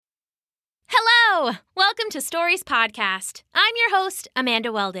Hello! Welcome to Stories Podcast. I'm your host,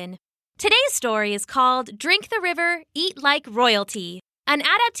 Amanda Weldon. Today's story is called Drink the River, Eat Like Royalty, an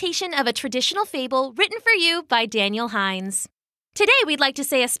adaptation of a traditional fable written for you by Daniel Hines. Today, we'd like to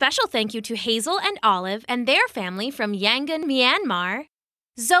say a special thank you to Hazel and Olive and their family from Yangon, Myanmar,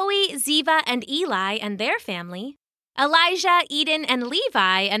 Zoe, Ziva, and Eli and their family, Elijah, Eden, and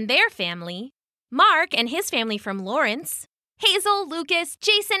Levi and their family, Mark and his family from Lawrence, Hazel, Lucas,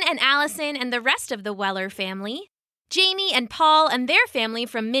 Jason, and Allison and the rest of the Weller family, Jamie and Paul and their family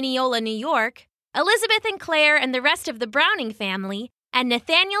from Mineola, New York, Elizabeth and Claire and the rest of the Browning family, and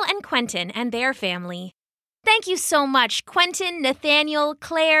Nathaniel and Quentin and their family. Thank you so much, Quentin, Nathaniel,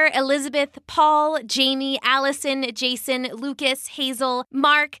 Claire, Elizabeth, Paul, Jamie, Allison, Jason, Lucas, Hazel,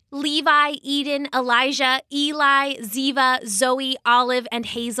 Mark, Levi, Eden, Elijah, Eli, Ziva, Zoe, Olive, and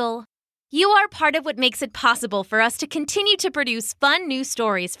Hazel. You are part of what makes it possible for us to continue to produce fun new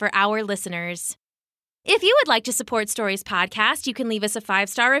stories for our listeners. If you would like to support Stories Podcast, you can leave us a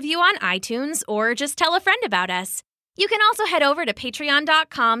 5-star review on iTunes or just tell a friend about us. You can also head over to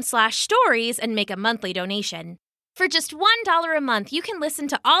patreon.com/stories and make a monthly donation. For just $1 a month, you can listen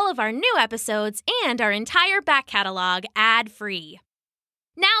to all of our new episodes and our entire back catalog ad-free.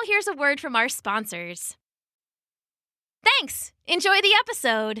 Now here's a word from our sponsors. Thanks! Enjoy the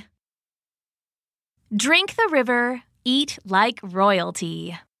episode! Drink the river, eat like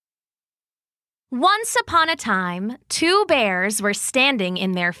royalty. Once upon a time, 2 bears were standing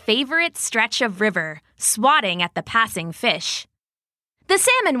in their favorite stretch of river, swatting at the passing fish. The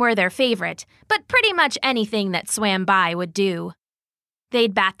salmon were their favorite, but pretty much anything that swam by would do.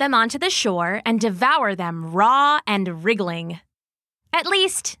 They'd bat them onto the shore and devour them raw and wriggling. At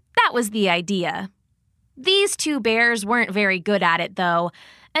least, that was the idea. These 2 bears weren't very good at it, though,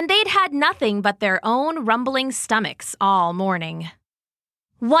 and they'd had nothing but their own rumbling stomachs all morning.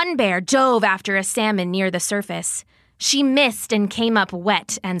 One bear dove after a salmon near the surface. She missed and came up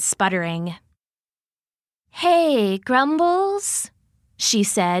wet and sputtering. "Hey, Grumbles," she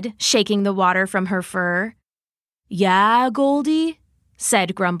said, shaking the water from her fur. "Yeah, Goldie,"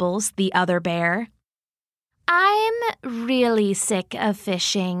 said Grumbles, the other bear. "I'm really sick of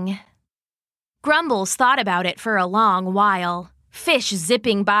fishing." Grumbles thought about it for a long while, fish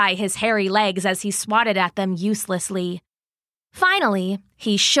zipping by his hairy legs as he swatted at them uselessly. Finally,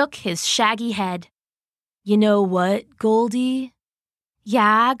 he shook his shaggy head. "You know what, Goldie?"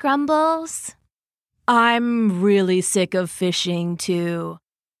 "Yeah, Grumbles?" "I'm really sick of fishing, too.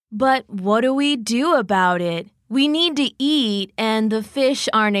 But what do we do about it? We need to eat, and the fish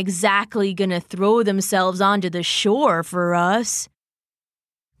aren't exactly gonna throw themselves onto the shore for us."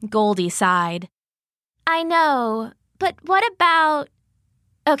 Goldie sighed. "I know, but what about...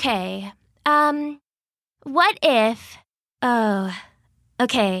 Okay, what if... Oh,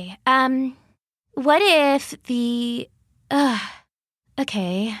 okay, what if the...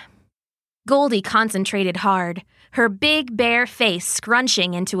 Okay." Goldie concentrated hard, her big bare face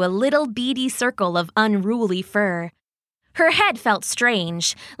scrunching into a little beady circle of unruly fur. Her head felt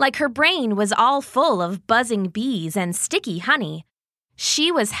strange, like her brain was all full of buzzing bees and sticky honey.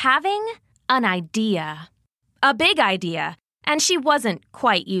 She was having an idea. A big idea, and she wasn't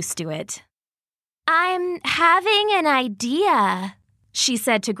quite used to it. "I'm having an idea," she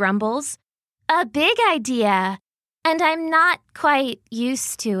said to Grumbles. "A big idea, and I'm not quite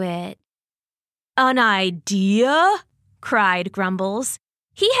used to it." "An idea?" cried Grumbles.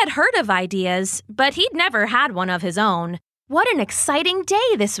 He had heard of ideas, but he'd never had one of his own. What an exciting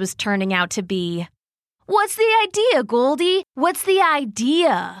day this was turning out to be. "What's the idea, Goldie? What's the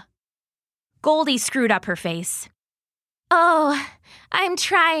idea?" Goldie screwed up her face. "Oh, I'm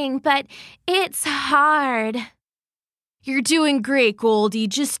trying, but it's hard." "You're doing great, Goldie.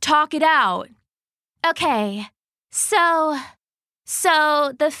 Just talk it out." "Okay, so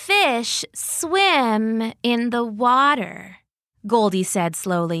the fish swim in the water," Goldie said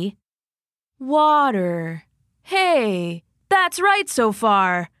slowly. "Water. Hey, that's right so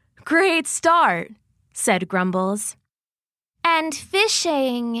far. Great start," said Grumbles. "And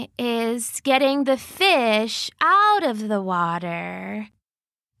fishing is getting the fish out of the water."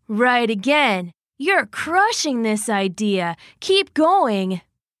 "Right again. You're crushing this idea. Keep going."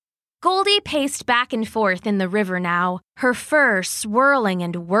 Goldie paced back and forth in the river now, her fur swirling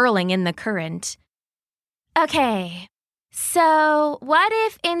and whirling in the current. "Okay, so what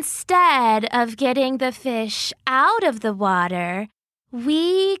if instead of getting the fish out of the water,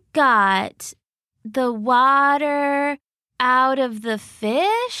 we got the water out of the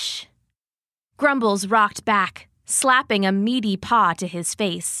fish?" Grumbles rocked back, slapping a meaty paw to his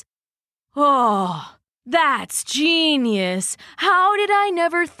face. "Oh, that's genius! How did I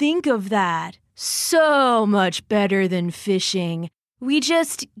never think of that? So much better than fishing. We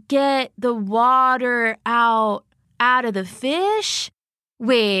just get the water out of the fish?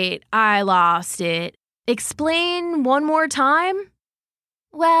 Wait, I lost it. Explain one more time?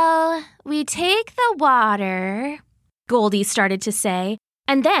 Well, we take the water, Goldie started to say,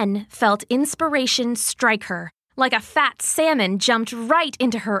 and then felt inspiration strike her, like a fat salmon jumped right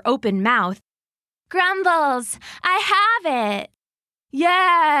into her open mouth. Grumbles, I have it.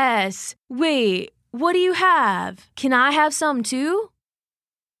 Yes! Wait, what do you have? Can I have some too?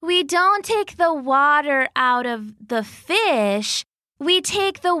 We don't take the water out of the fish. We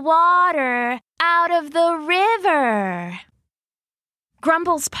take the water out of the river.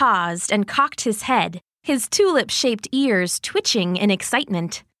 Grumbles paused and cocked his head, his tulip-shaped ears twitching in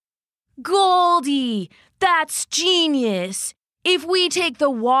excitement. Goldie, that's genius! If we take the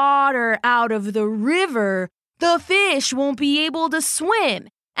water out of the river, the fish won't be able to swim,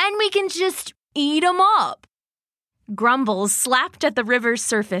 and we can just eat 'em up. Grumbles slapped at the river's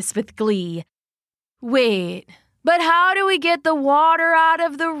surface with glee. Wait, but how do we get the water out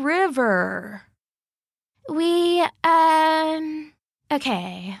of the river? We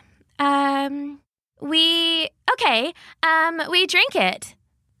drink it,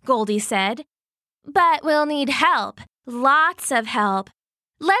 Goldie said. But we'll need help, lots of help.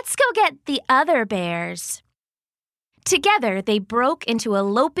 Let's go get the other bears. Together, they broke into a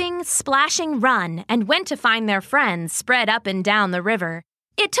loping, splashing run and went to find their friends spread up and down the river.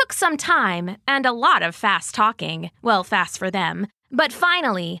 It took some time and a lot of fast talking, well, fast for them, but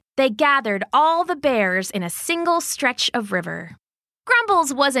finally, they gathered all the bears in a single stretch of river.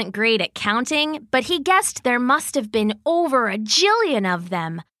 Grumbles wasn't great at counting, but he guessed there must have been over 1 jillion of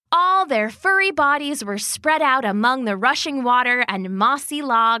them. All their furry bodies were spread out among the rushing water and mossy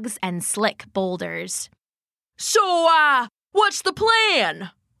logs and slick boulders. So, what's the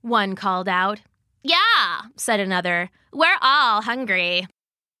plan? One called out. Yeah, said another. We're all hungry.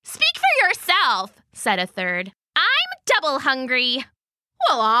 Speak for yourself, said a third. I'm double hungry.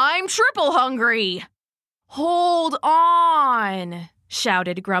 Well, I'm triple hungry. Hold on,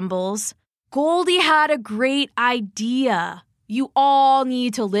 shouted Grumbles. Goldie had a great idea. You all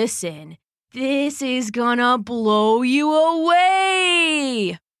need to listen. This is gonna blow you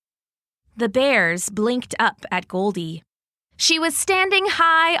away. The bears blinked up at Goldie. She was standing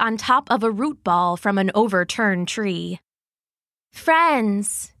high on top of a root ball from an overturned tree.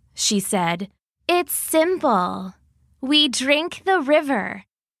 Friends, she said, it's simple. We drink the river.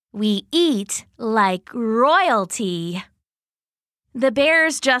 We eat like royalty. The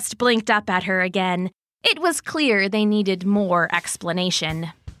bears just blinked up at her again. It was clear they needed more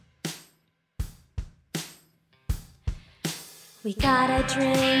explanation. We gotta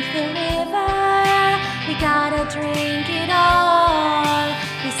drink the river, we gotta drink it all.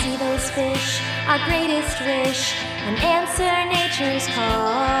 We see those fish, our greatest wish, and answer nature's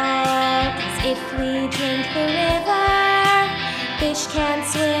call. 'Cause if we drink the river, fish can't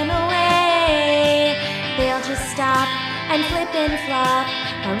swim away. They'll just stop and flip and flop,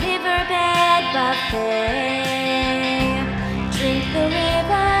 a riverbed buffet. Drink the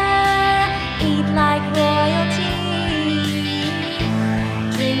river, eat like royalty.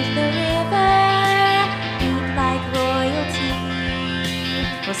 Drink the river, eat like royalty.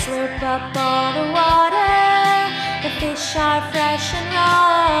 We'll slurp up all the water, the fish are fresh and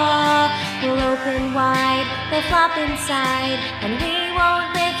raw. We'll open wide, they'll flop inside, and we won't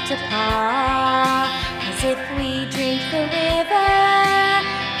lift a paw. 'Cause if we drink the river,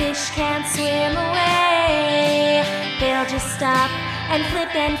 fish can't swim away. They'll just stop and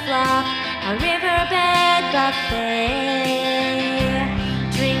flip and flop, a riverbed buffet.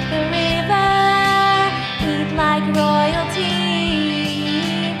 Drink the river, eat like royalty.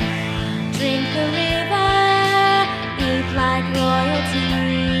 Drink the river, eat like royalty.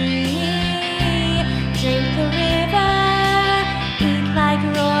 Drink the river, eat like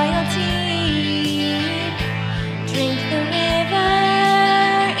royalty. Drink the river,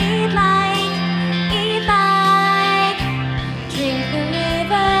 eat like. Drink the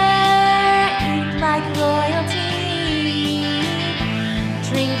river, eat like royalty.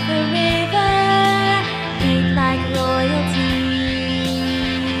 Drink the river, eat like royalty.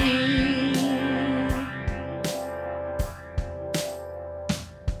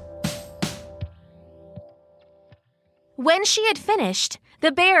 When she had finished,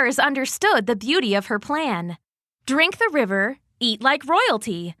 the bears understood the beauty of her plan. Drink the river, eat like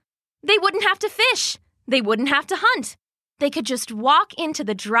royalty. They wouldn't have to fish. They wouldn't have to hunt. They could just walk into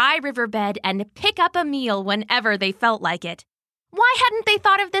the dry riverbed and pick up a meal whenever they felt like it. Why hadn't they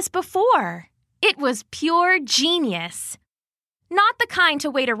thought of this before? It was pure genius. Not the kind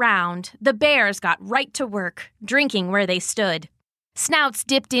to wait around, the bears got right to work, drinking where they stood. Snouts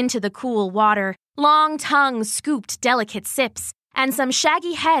dipped into the cool water, long tongues scooped delicate sips, and some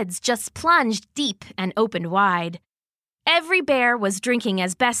shaggy heads just plunged deep and opened wide. Every bear was drinking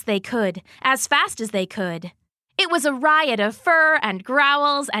as best they could, as fast as they could. It was a riot of fur and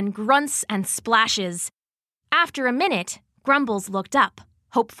growls and grunts and splashes. After a minute, Grumbles looked up,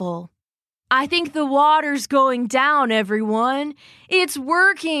 hopeful. "I think the water's going down, everyone. It's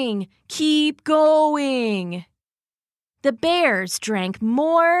working. Keep going." The bears drank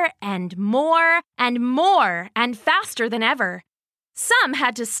more and more and more and faster than ever. Some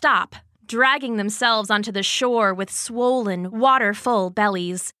had to stop, dragging themselves onto the shore with swollen, water-full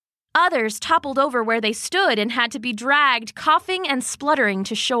bellies. Others toppled over where they stood and had to be dragged, coughing and spluttering,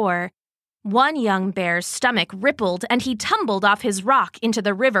 to shore. One young bear's stomach rippled and he tumbled off his rock into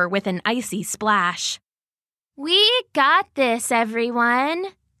the river with an icy splash. "We got this,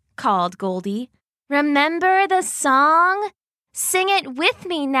 everyone," called Goldie. "Remember the song? Sing it with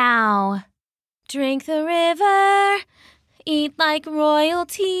me now." "Drink the river, eat like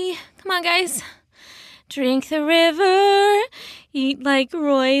royalty." Come on, guys. "Drink the river, eat like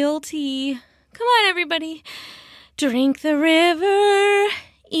royalty." Come on, everybody. "Drink the river,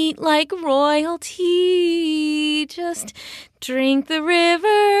 eat like royalty. Just drink the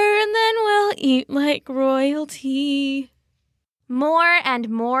river and then we'll eat like royalty." More and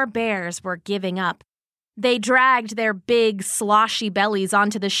more bears were giving up. They dragged their big, sloshy bellies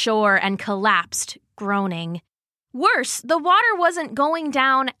onto the shore and collapsed, groaning. Worse, the water wasn't going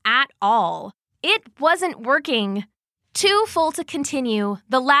down at all. It wasn't working. Too full to continue,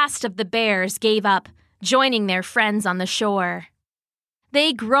 the last of the bears gave up, joining their friends on the shore.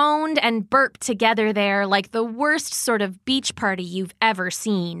 They groaned and burped together there like the worst sort of beach party you've ever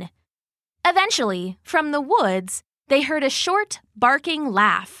seen. Eventually, from the woods, they heard a short, barking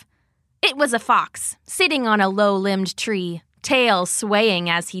laugh. It was a fox, sitting on a low-limbed tree, tail swaying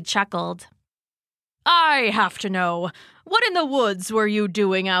as he chuckled. "I have to know, what in the woods were you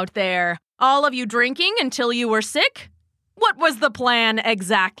doing out there? All of you drinking until you were sick? What was the plan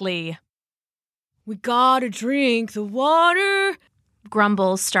exactly?" "We gotta drink the water,"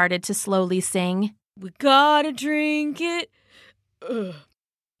 Grumbles started to slowly sing. "We gotta drink it.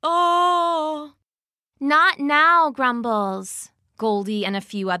 Oh." "Not now, Grumbles," Goldie and a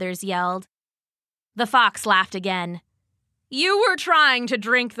few others yelled. The fox laughed again. "You were trying to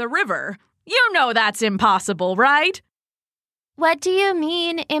drink the river. You know that's impossible, right?" "What do you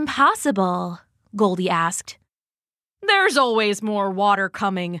mean, impossible?" Goldie asked. "There's always more water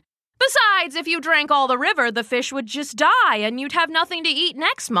coming. Besides, if you drank all the river, the fish would just die and you'd have nothing to eat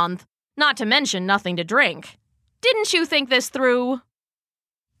next month, not to mention nothing to drink. Didn't you think this through?"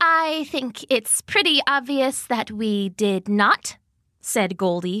 "I think it's pretty obvious that we did not," said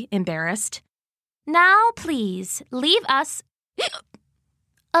Goldie, embarrassed. "Now, please, leave us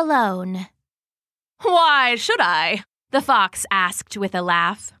alone." "Why should I?" the fox asked with a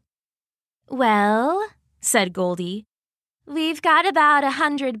laugh. "Well," said Goldie, "we've got about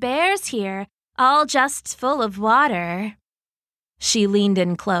 100 bears here, all just full of water." She leaned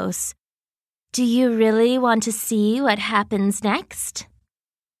in close. "Do you really want to see what happens next?"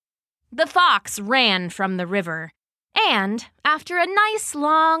 The fox ran from the river, and after a nice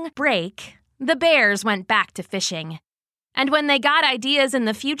long break, the bears went back to fishing. And when they got ideas in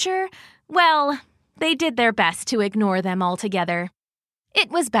the future, well, they did their best to ignore them altogether. It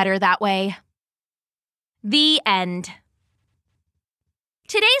was better that way. The end.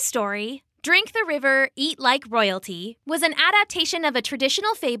 Today's story, Drink the River, Eat Like Royalty, was an adaptation of a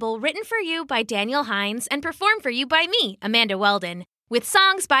traditional fable written for you by Daniel Hines and performed for you by me, Amanda Weldon, with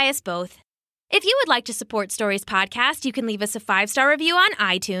songs by us both. If you would like to support Stories Podcast, you can leave us a 5-star review on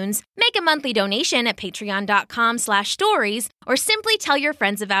iTunes, make a monthly donation at patreon.com/stories, or simply tell your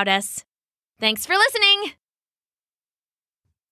friends about us. Thanks for listening!